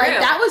much. For Like, real.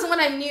 that was when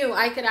I knew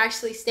I could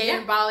actually stay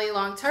in Bali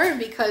long term,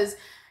 because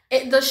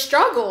the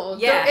struggle,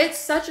 it's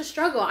such a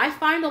struggle. I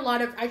find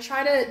I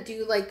try to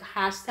do like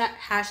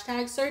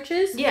hashtag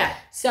searches. Yeah.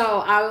 So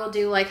I will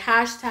do like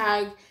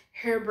hashtag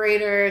hair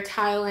braider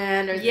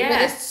Thailand, but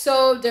it's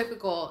so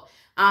difficult.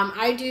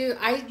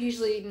 I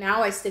usually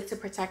now I stick to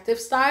protective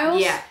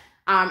styles. Yeah.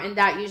 And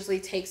that usually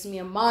takes me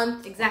a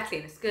month.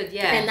 Exactly. That's good.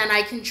 Yeah. And then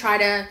I can try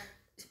to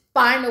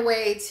find a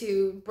way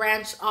to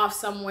branch off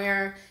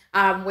somewhere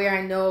where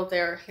I know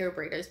there are hair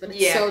braiders, but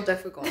it's so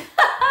difficult.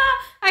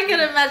 I can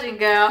imagine,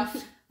 girl.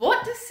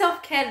 What does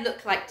self-care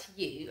look like to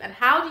you, and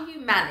how do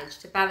you manage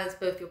to balance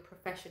both your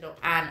professional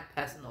and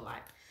personal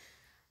life?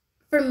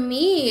 For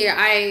me,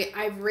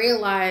 I've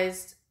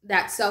realized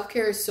that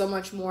self-care is so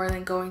much more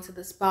than going to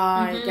the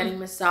spa and getting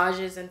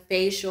massages and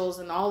facials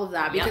and all of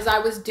that, because I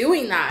was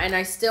doing that and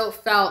I still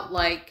felt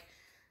like,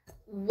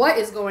 what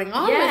is going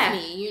on with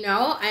me, you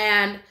know?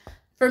 And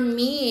for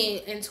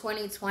me in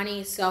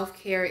 2020,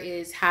 self-care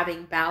is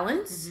having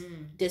balance,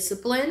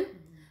 discipline,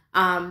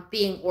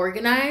 being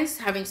organized,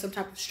 having some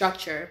type of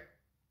structure.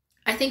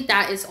 I think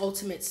that is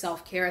ultimate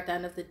self-care at the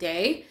end of the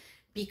day,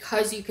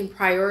 because you can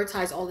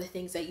prioritize all the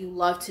things that you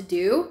love to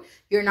do.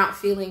 You're not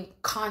feeling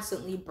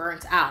constantly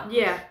burnt out.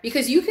 Yeah.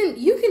 Because you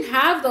can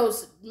have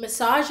those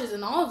massages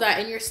and all of that,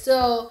 and you're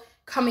still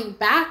coming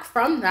back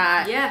from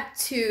that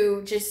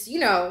to just, you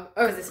know,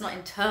 because it's not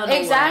internal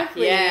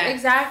exactly work.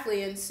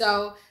 Exactly. And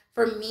so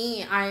for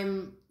me,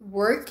 I'm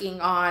working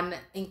on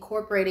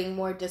incorporating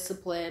more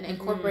discipline,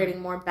 incorporating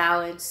more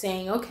balance,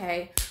 saying,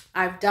 okay,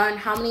 I've done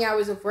how many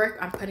hours of work,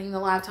 I'm putting the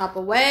laptop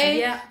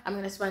away, I'm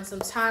going to spend some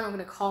time, I'm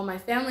going to call my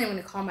family, I'm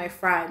going to call my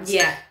friends.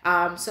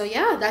 So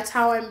that's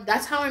how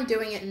I'm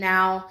doing it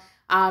now.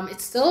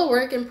 It's still a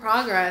work in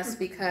progress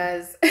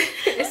because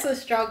it's a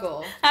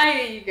struggle. I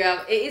hear you,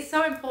 girl. It is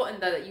so important,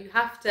 though, that you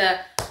have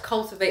to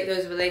cultivate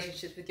those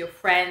relationships with your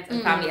friends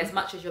and family as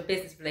much as your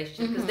business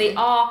relationships, because they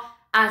are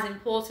as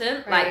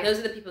important. Like, those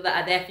are the people that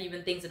are there for you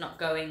when things are not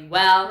going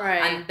well.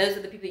 And those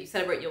are the people that you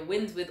celebrate your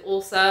wins with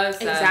also. So,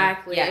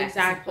 exactly. It's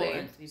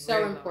important to be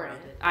so important.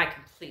 I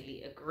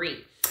completely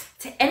agree.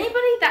 To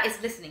anybody that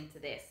is listening to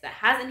this that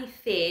has any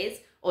fears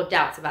or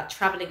doubts about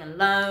traveling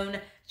alone,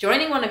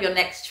 joining one of your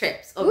next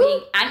trips, or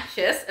being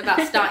anxious about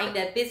starting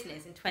their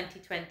business in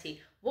 2020,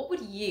 what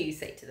would you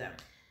say to them?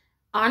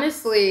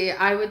 Honestly,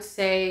 I would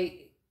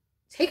say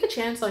take a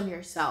chance on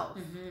yourself.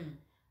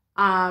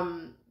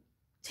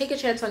 Take a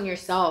chance on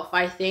yourself.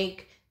 I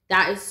think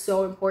that is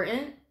so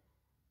important.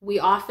 We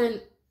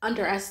often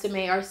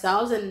underestimate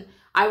ourselves, and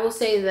I will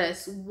say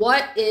this: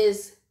 what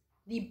is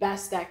the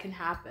best that can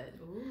happen?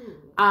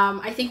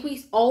 I think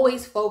we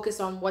always focus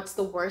on what's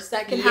the worst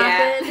that can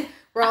happen.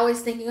 We're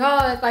always thinking,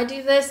 oh, if I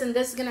do this and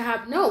this is gonna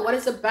happen. No, what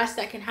is the best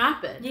that can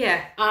happen?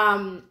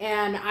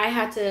 And I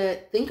had to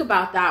think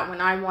about that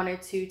when I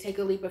wanted to take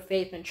a leap of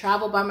faith and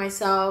travel by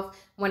myself,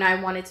 when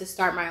I wanted to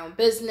start my own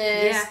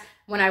business,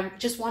 when I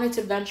just wanted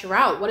to venture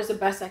out. What is the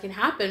best that can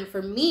happen?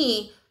 For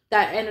me,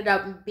 that ended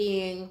up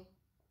being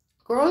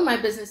growing my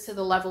business to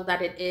the level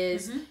that it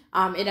is. It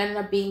ended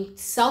up being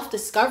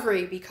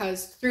self-discovery,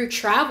 because through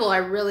travel, I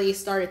really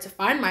started to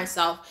find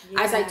myself.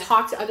 As I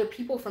talk to other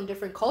people from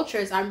different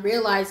cultures, I'm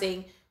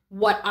realizing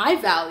what I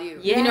value.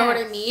 You know what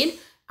I mean?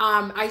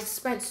 I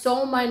spent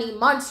so many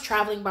months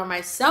traveling by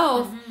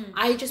myself.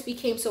 I just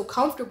became so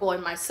comfortable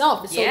in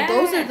myself. So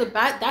those are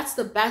that's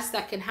the best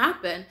that can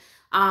happen.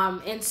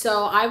 And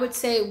so I would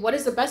say, what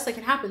is the best that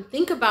can happen?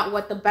 Think about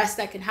what the best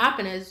that can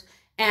happen is,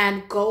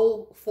 and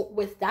go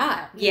with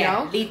that. You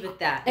know? Lead with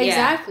that.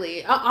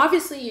 Exactly.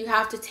 Obviously, you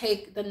have to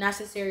take the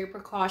necessary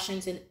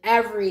precautions in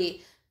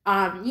every,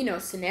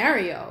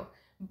 scenario.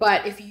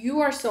 But if you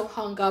are so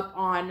hung up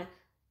on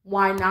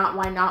why not,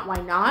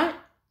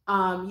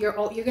 you're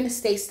going to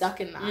stay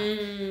stuck in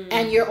that.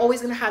 And you're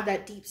always going to have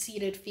that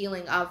deep-seated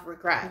feeling of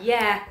regret.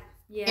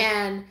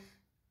 And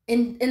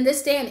in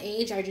this day and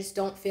age, I just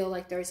don't feel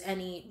like there's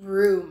any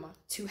room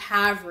to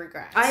have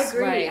regrets. I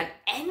agree. And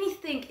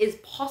anything is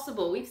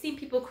possible. We've seen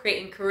people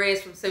creating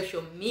careers from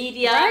social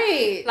media.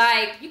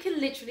 Like, you can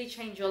literally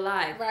change your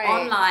life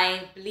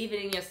online,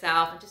 believing in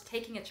yourself, and just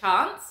taking a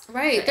chance.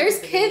 There's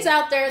kids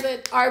out there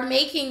that are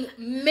making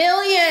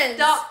millions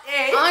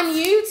on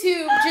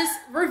YouTube just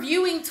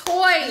reviewing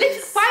toys. Literally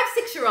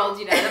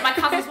 5-6-year-olds, that my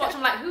cousins watch.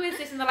 I'm like, who is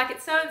this? And they're like,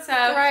 it's so-and-so.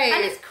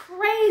 And it's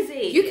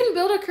crazy. You can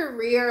build a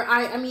career.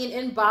 I mean,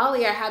 in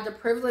Bali, I had the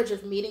privilege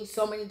of meeting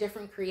so many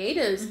different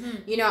creatives.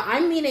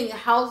 I'm meeting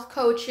health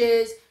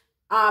coaches.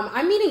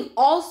 I'm meeting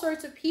all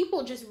sorts of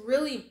people just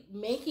really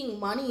making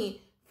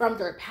money from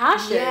their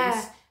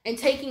passions and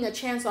taking a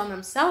chance on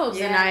themselves.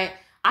 And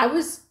I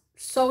was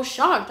so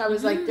shocked. I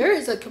was like, there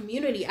is a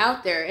community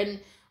out there. And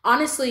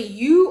honestly,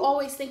 you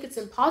always think it's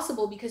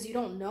impossible because you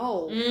don't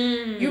know.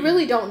 You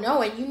really don't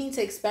know, and you need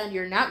to expand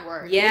your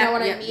network. You know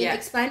what I mean?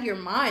 Expand your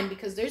mind,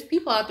 because there's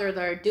people out there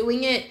that are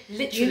doing it.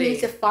 Literally. You need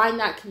to find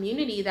that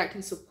community that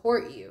can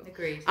support you.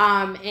 Agreed.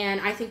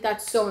 And I think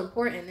that's so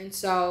important. And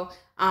so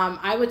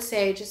I would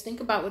say just think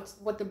about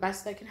what the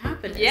best that can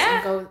happen is,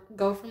 and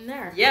go from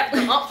there. Yep,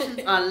 the options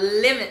are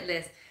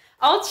limitless.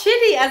 Oh,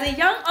 Chidi, as a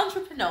young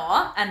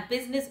entrepreneur and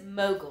business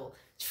mogul,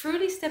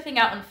 truly stepping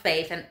out on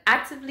faith and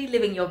actively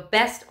living your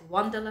best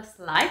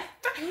Wanderlust life,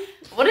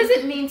 what does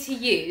it mean to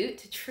you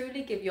to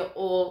truly give your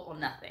all or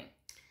nothing?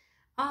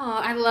 Oh,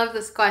 I love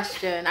this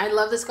question. I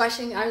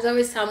was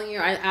always telling you,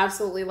 I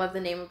absolutely love the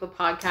name of the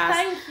podcast.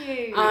 Thank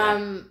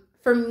you.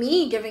 For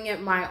me, giving it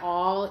my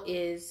all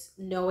is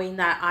knowing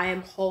that I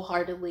am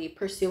wholeheartedly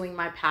pursuing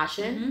my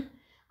passion.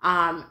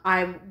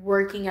 I'm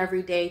working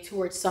every day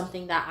towards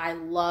something that I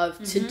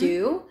love to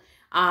do.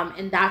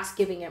 And that's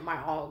giving it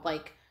my all.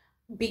 Like,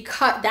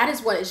 because that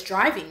is what is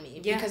driving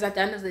me. Because at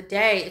the end of the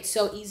day, it's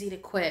so easy to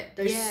quit.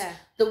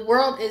 The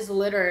world is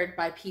littered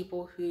by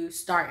people who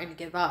start and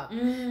give up.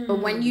 But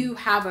when you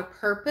have a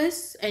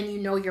purpose and you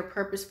know your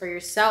purpose for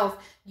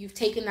yourself, you've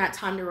taken that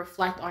time to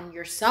reflect on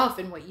yourself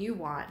and what you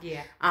want.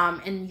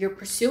 And you're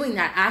pursuing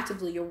that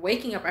actively. You're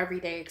waking up every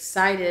day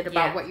excited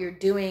about what you're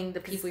doing, the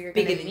people you're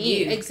going to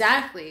meet.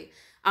 Exactly.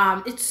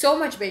 It's so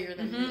much bigger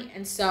than me.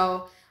 And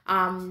so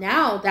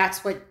now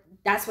that's what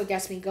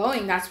gets me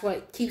going. That's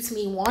what keeps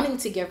me wanting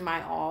to give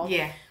my all.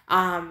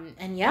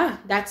 And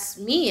that's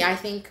me. I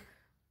think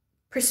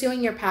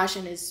pursuing your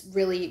passion is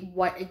really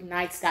what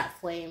ignites that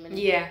flame.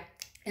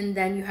 And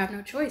then you have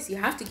no choice. You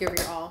have to give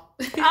your all.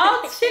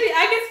 Oh, Chidi,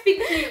 I can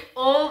speak to you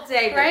all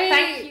day. But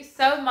thank you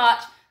so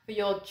much for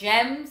your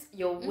gems,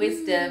 your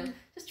wisdom,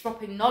 just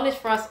dropping knowledge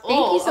for us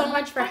all. Thank you so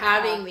much for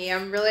having me.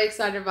 I'm really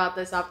excited about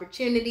this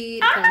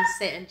opportunity to come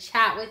sit and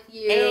chat with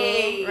you.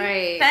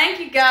 Thank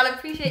you, girl. I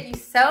appreciate you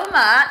so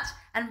much.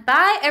 And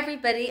bye,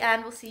 everybody.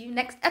 And we'll see you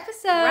next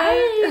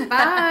episode.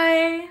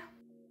 Bye.